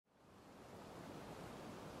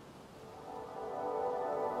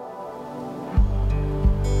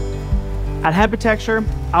At Hempitecture,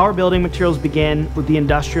 our building materials begin with the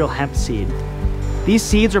industrial hemp seed. These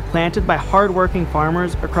seeds are planted by hard-working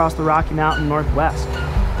farmers across the Rocky Mountain Northwest.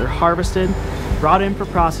 They're harvested, brought in for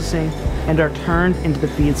processing, and are turned into the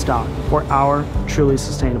feedstock for our truly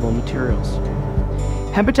sustainable materials.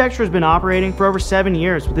 Hempitecture has been operating for over 7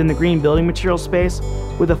 years within the green building materials space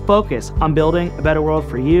with a focus on building a better world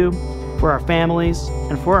for you, for our families,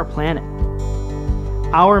 and for our planet.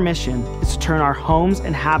 Our mission is to turn our homes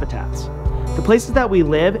and habitats, the places that we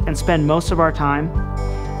live and spend most of our time,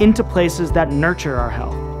 into places that nurture our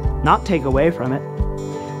health, not take away from it.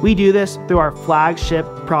 We do this through our flagship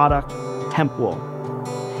product,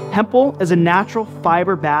 HempWool. HempWool is a natural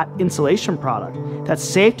fiber bat insulation product that's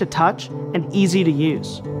safe to touch and easy to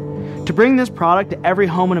use. To bring this product to every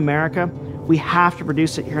home in America, we have to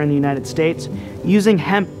produce it here in the United States using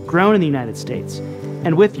hemp grown in the United States.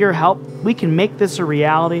 And with your help, we can make this a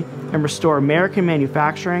reality and restore American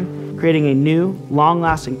manufacturing, creating a new,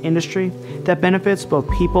 long-lasting industry that benefits both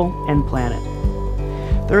people and planet.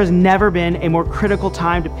 There has never been a more critical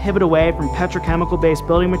time to pivot away from petrochemical-based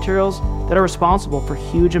building materials that are responsible for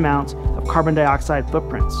huge amounts of carbon dioxide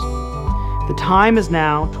footprints. The time is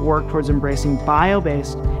now to work towards embracing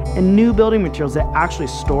bio-based and new building materials that actually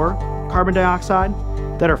store carbon dioxide,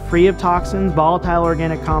 that are free of toxins, volatile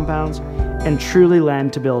organic compounds, and truly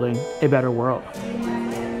lend to building a better world.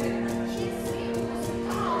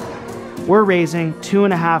 We're raising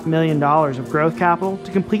 $2.5 million of growth capital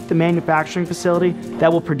to complete the manufacturing facility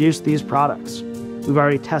that will produce these products. We've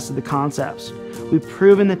already tested the concepts. We've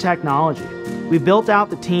proven the technology. We've built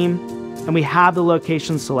out the team, and we have the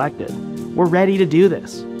location selected. We're ready to do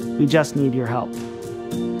this. We just need your help.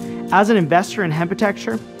 As an investor in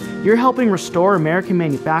Hempitecture, you're helping restore American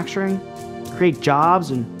manufacturing, create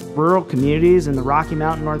jobs in rural communities in the Rocky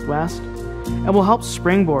Mountain Northwest, and will help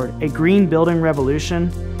springboard a green building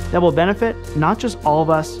revolution that will benefit not just all of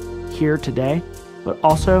us here today, but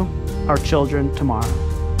also our children tomorrow.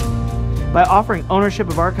 By offering ownership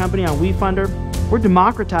of our company on Wefunder, we're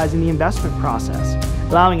democratizing the investment process,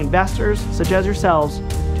 allowing investors such as yourselves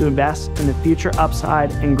to invest in the future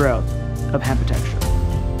upside and growth of Hempitecture.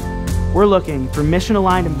 We're looking for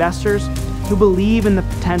mission-aligned investors who believe in the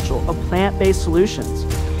potential of plant-based solutions.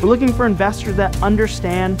 We're looking for investors that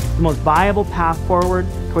understand the most viable path forward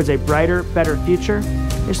towards a brighter, better future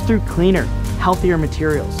is through cleaner, healthier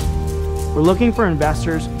materials. We're looking for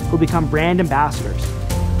investors who become brand ambassadors,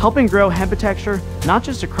 helping grow Hempitecture not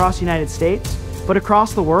just across the United States, but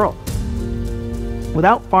across the world.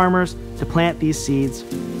 Without farmers to plant these seeds,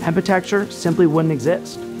 Hempitecture simply wouldn't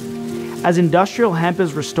exist. As industrial hemp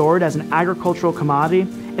is restored as an agricultural commodity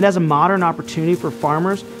and as a modern opportunity for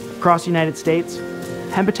farmers across the United States,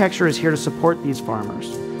 Hempitecture is here to support these farmers,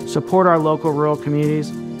 support our local rural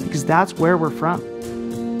communities, because that's where we're from.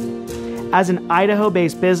 As an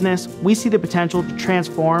Idaho-based business, we see the potential to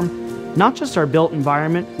transform not just our built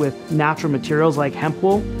environment with natural materials like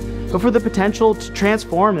HempWool, but for the potential to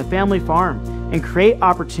transform the family farm and create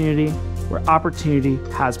opportunity where opportunity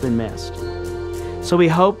has been missed. So we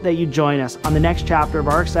hope that you join us on the next chapter of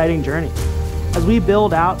our exciting journey as we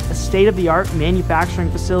build out a state-of-the-art manufacturing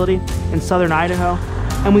facility in southern Idaho,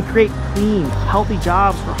 and we create clean, healthy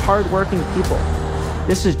jobs for hard-working people.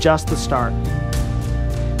 This is just the start.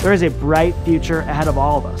 There is a bright future ahead of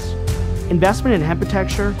all of us. Investment in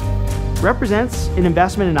Hempitecture represents an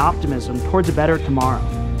investment in optimism towards a better tomorrow,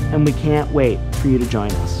 and we can't wait for you to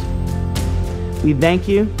join us. We thank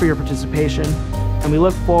you for your participation, and we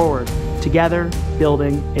look forward together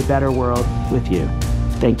building a better world with you.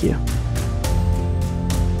 Thank you.